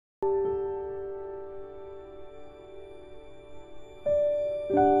Hi,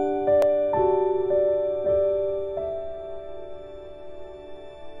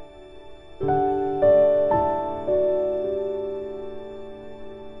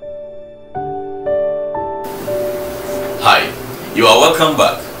 you are welcome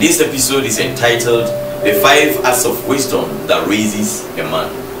back. This episode is entitled The 5 Acts of Wisdom That Raises a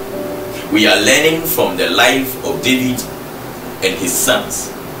Man. We are learning from the life of David and his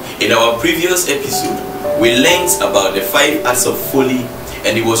sons. In our previous episode, we learned about the 5 acts of folly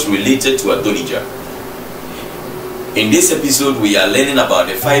and it was related to Adonijah. In this episode, we are learning about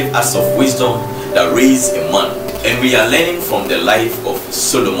the 5 acts of wisdom that raise a man, and we are learning from the life of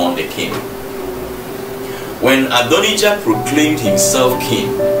Solomon the king. When Adonijah proclaimed himself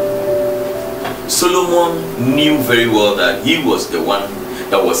king, Solomon knew very well that he was the one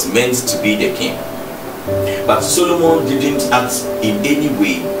that was meant to be the king. But Solomon didn't act in any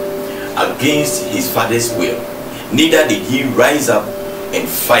way against his father's will. Neither did he rise up and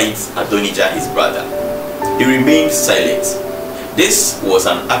fight Adonijah his brother. He remained silent. This was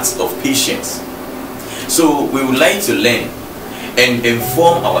an act of patience. So we would like to learn and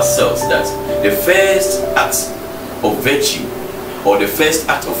inform ourselves that the first act of virtue or the first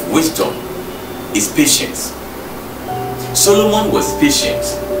act of wisdom is patience. Solomon was patient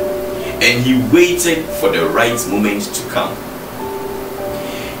and he waited for the right moment to come.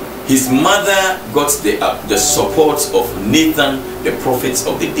 His mother got the support of Nathan, the prophet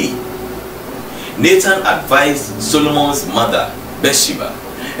of the day. Nathan advised Solomon's mother, Bathsheba,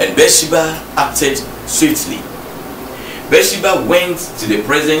 and Bathsheba acted swiftly. Bathsheba went to the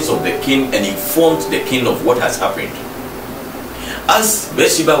presence of the king and informed the king of what has happened. As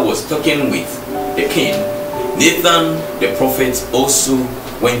Bathsheba was talking with the king, Nathan the prophet also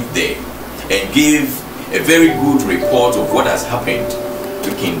went there and gave a very good report of what has happened to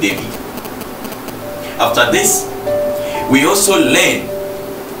King David. After this, we also learn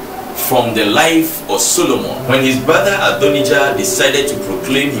from the life of Solomon. When his brother Adonijah decided to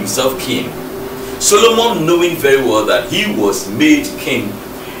proclaim himself king, Solomon, knowing very well that he was made king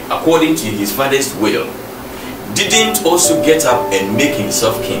according to his father's will, didn't also get up and make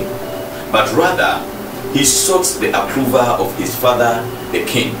himself king, but rather he sought the approval of his father the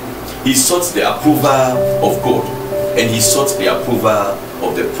king. He sought the approval of God, and he sought the approval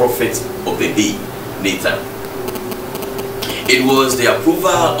of the prophet of the day, Nathan. It was the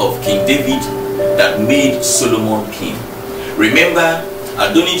approval of King David that made Solomon king. Remember,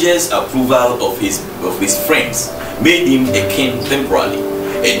 Adonijah's approval of his friends made him a king temporarily,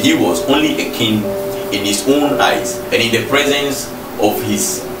 and he was only a king in his own eyes and in the presence of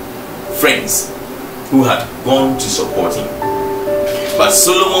his friends who had gone to support him. But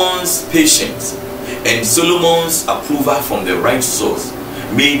Solomon's patience and Solomon's approval from the right source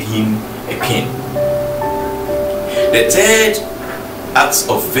made him a king. The third act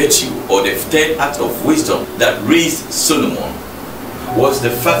of virtue or the third act of wisdom that raised Solomon was the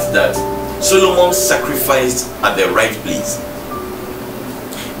fact that Solomon sacrificed at the right place.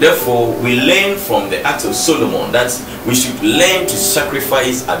 Therefore, we learn from the act of Solomon that we should learn to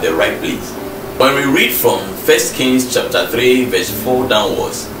sacrifice at the right place. When we read from 1 Kings chapter 3 verse 4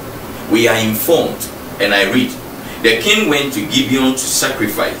 downwards, we are informed, and I read, the king went to Gibeon to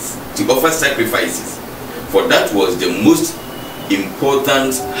offer sacrifices, for that was the most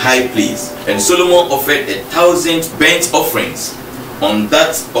important high place. And Solomon offered 1,000 burnt offerings on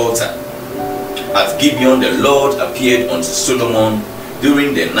that altar. At Gibeon, the Lord appeared unto Solomon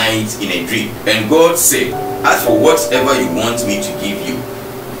during the night in a dream, and God said, ask for whatever you want me to give you.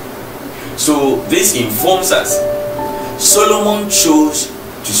 So this informs us Solomon chose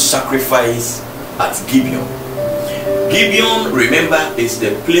to sacrifice at Gibeon. Gibeon, remember, is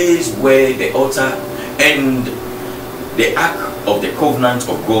the place where the altar and the ark of the covenant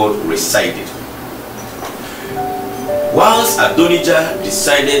of God resided. Whilst Adonijah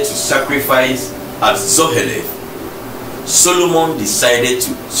decided to sacrifice at Zoheleth, Solomon decided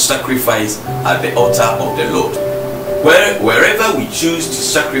to sacrifice at the altar of the Lord. Wherever we choose to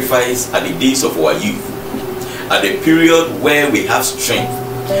sacrifice at the days of our youth, at the period where we have strength,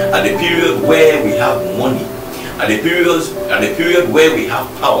 at the period where we have money, at the period where we have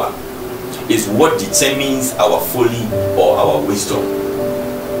power, is what determines our folly or our wisdom.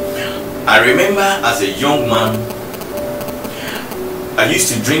 I remember as a young man, I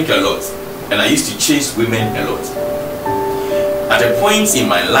used to drink a lot and I used to chase women a lot. At a point in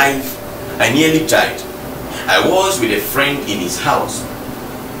my life, I nearly died. I was with a friend in his house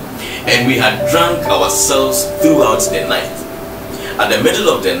and we had drunk ourselves throughout the night. At the middle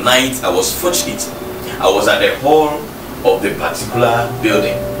of the night, I was fortunate. I was at the hall of the particular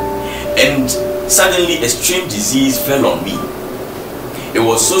building And suddenly a strange disease fell on me. It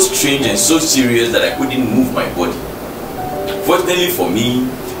was so strange and so serious that I couldn't move my body. Fortunately for me,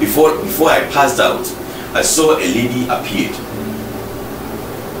 before I passed out, I saw a lady appeared.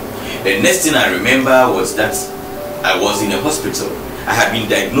 The next thing I remember was that I was in a hospital. I had been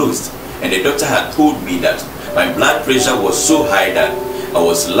diagnosed, and the doctor had told me that my blood pressure was so high that I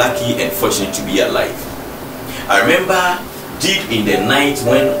was lucky and fortunate to be alive. I remember deep in the night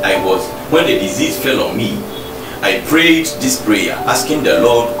when the disease fell on me, I prayed this prayer, asking the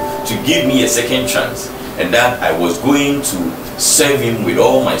Lord to give me a second chance, and that I was going to serve Him with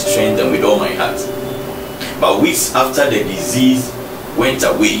all my strength and with all my heart. But weeks after the disease went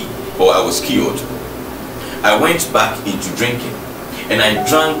away, or I was cured, I went back into drinking, and I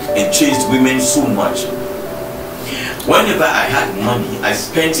drank and chased women so much. Whenever I had money, I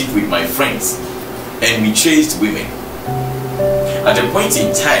spent it with my friends, and we chased women. At a point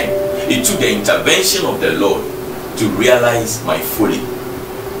in time, it took the intervention of the Lord to realize my folly.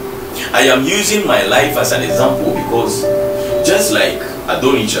 I am using my life as an example because, just like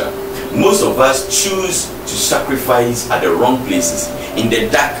Adonijah, most of us choose to sacrifice at the wrong places, in the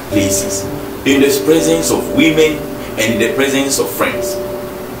dark places, in the presence of women and in the presence of friends.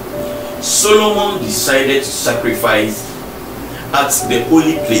 Solomon decided to sacrifice at the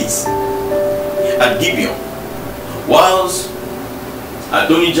holy place, at Gibeon, whilst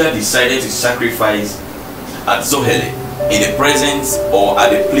Adonijah decided to sacrifice at Zohele, in the presence or at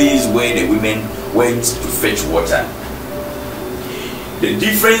the place where the women went to fetch water. The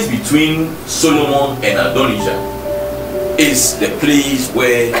difference between Solomon and Adonijah is the place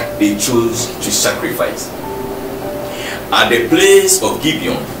where they chose to sacrifice. At the place of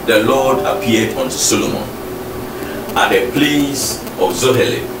Gibeon, the Lord appeared unto Solomon. At the place of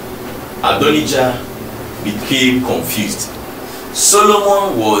Zohele, Adonijah became confused.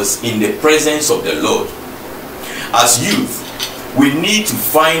 Solomon was in the presence of the Lord. As youth, we need to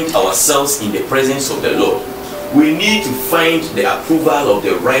find ourselves in the presence of the Lord. We need to find the approval of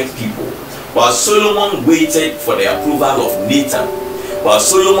the right people. While Solomon waited for the approval of Nathan, while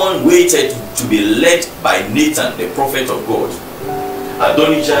Solomon waited to be led by Nathan, the prophet of God,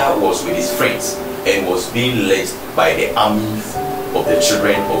 Adonijah was with his friends and was being led by the armies of the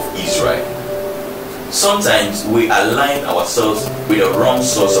children of Israel. Sometimes we align ourselves with the wrong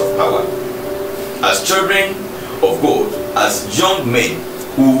source of power. As children of God, as young men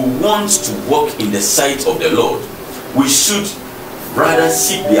who want to walk in the sight of the Lord, we should rather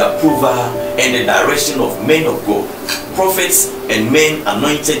seek the approval and the direction of men of God, prophets and men,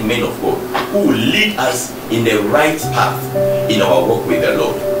 anointed men of God, who will lead us in the right path in our walk with the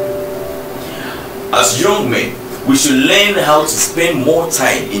Lord. As young men, we should learn how to spend more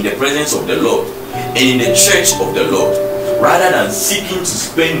time in the presence of the Lord and in the church of the Lord, rather than seeking to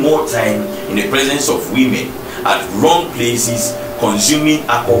spend more time in the presence of women at wrong places, consuming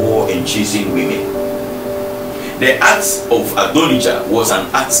alcohol and chasing women. The act of Adonijah was an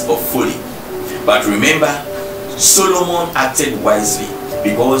act of folly. But remember, Solomon acted wisely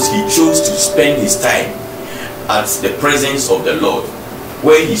because he chose to spend his time at the presence of the Lord,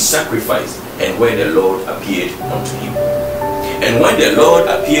 where he sacrificed and where the Lord appeared unto him. And when the Lord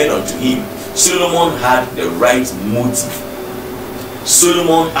appeared unto him, Solomon had the right motive.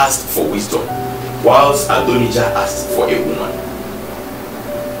 Solomon asked for wisdom, whilst Adonijah asked for a woman.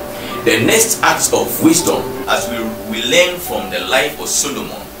 The next act of wisdom, as we learn from the life of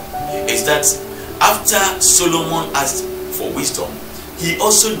Solomon, is that after Solomon asked for wisdom, he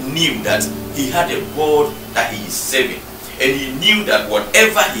also knew that he had a God that he is serving, and he knew that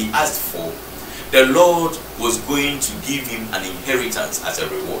whatever he asked for, the Lord was going to give him an inheritance as a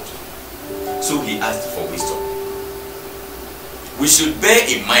reward. So he asked for wisdom. We should bear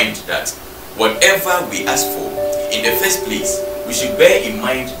in mind that whatever we ask for, in the first place, we should bear in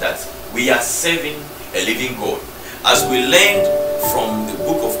mind that we are serving a living God. As we learned from the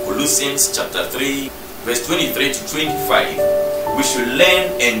book of Colossians chapter 3, verse 23 to 25, we should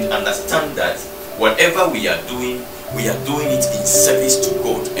learn and understand that whatever we are doing it in service to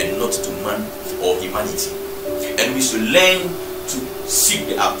God and not to man or humanity. And we should learn to seek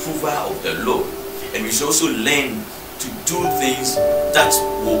the approval of the Lord. And we should also learn to do things that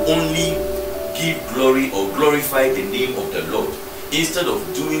will only give glory or glorify the name of the Lord, instead of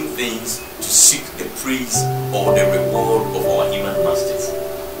doing things to seek the praise or the reward of our human masters.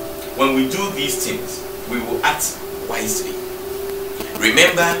 When we do these things, we will act wisely.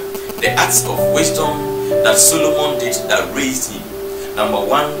 Remember the acts of wisdom that Solomon did that raised him. Number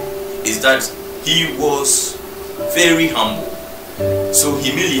one is that he was very humble. So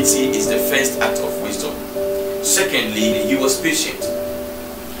humility is the first act of wisdom. Secondly, he was patient.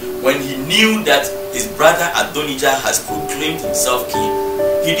 when he knew that his brother Adonijah has proclaimed himself king,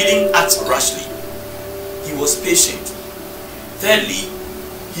 he didn't act rashly. He was patient. Thirdly,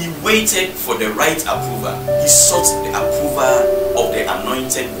 he waited for the right approval. He sought the approval of the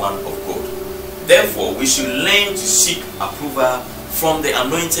anointed one of God. Therefore, we should learn to seek approval from the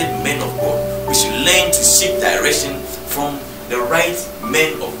anointed men of God. We should learn to seek direction from the right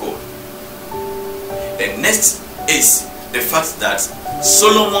men of God. The next is the fact that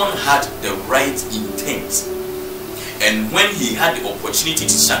Solomon had the right intent. And when he had the opportunity to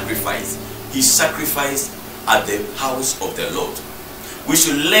sacrifice, he sacrificed at the house of the Lord. We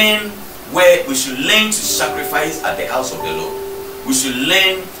should learn to sacrifice at the house of the Lord. We should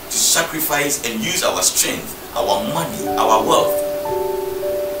learn to sacrifice and use our strength, our money, our wealth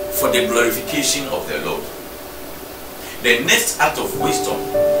for the glorification of the Lord. The next act of wisdom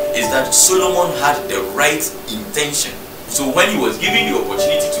is that Solomon had the right intention. So when he was given the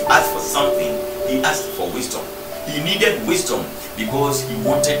opportunity to ask for something, he asked for wisdom. He needed wisdom because he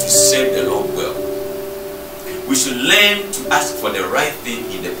wanted to serve the Lord well. We should learn to ask for the right thing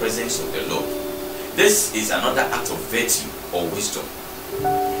in the presence of the Lord. This is another act of virtue or wisdom.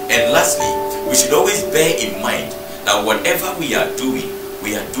 And lastly, we should always bear in mind that whatever we are doing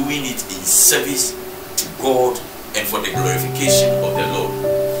it in service to God and for the glorification of the Lord,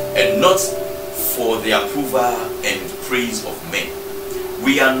 and not for the approval and praise of men.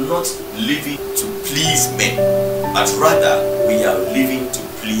 We are not living to please men, but rather we are living to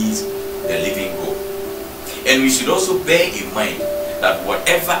please the living God. And we should also bear in mind that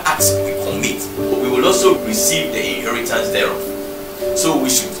whatever acts we commit, we will also receive the inheritance thereof. So we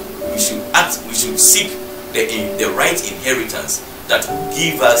should seek the right inheritance that will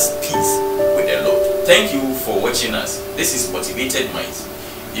give us peace with the Lord. Thank you for watching us. This is Motivated Minds.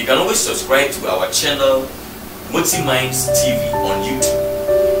 You can always subscribe to our channel Motiminds TV on YouTube.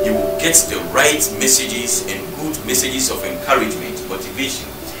 You will get the right messages and good messages of encouragement, motivation,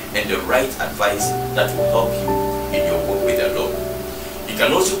 and the right advice that will help you in your work with the Lord. You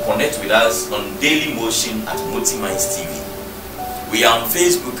can also connect with us on Daily Motion at Motiminds TV. We are on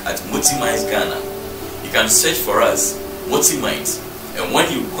Facebook at Motiminds Ghana. You can search for us, Motiminds, and when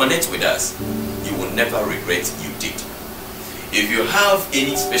you connect with us, you will never regret you did. If you have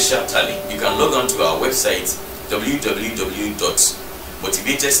any special talent, you can log on to our website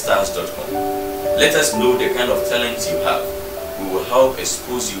www.motivatedstars.com. Let us know the kind of talents you have. We will help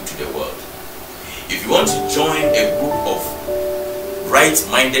expose you to the world. If you want to join a group of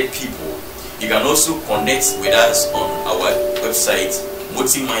right-minded people, you can also connect with us on our website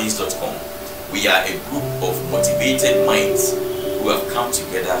motiminds.com. We are a group of motivated minds who have come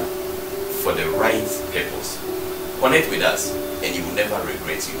together for the right purpose. Connect with us and you will never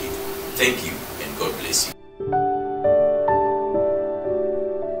regret you did. Thank you and God bless you.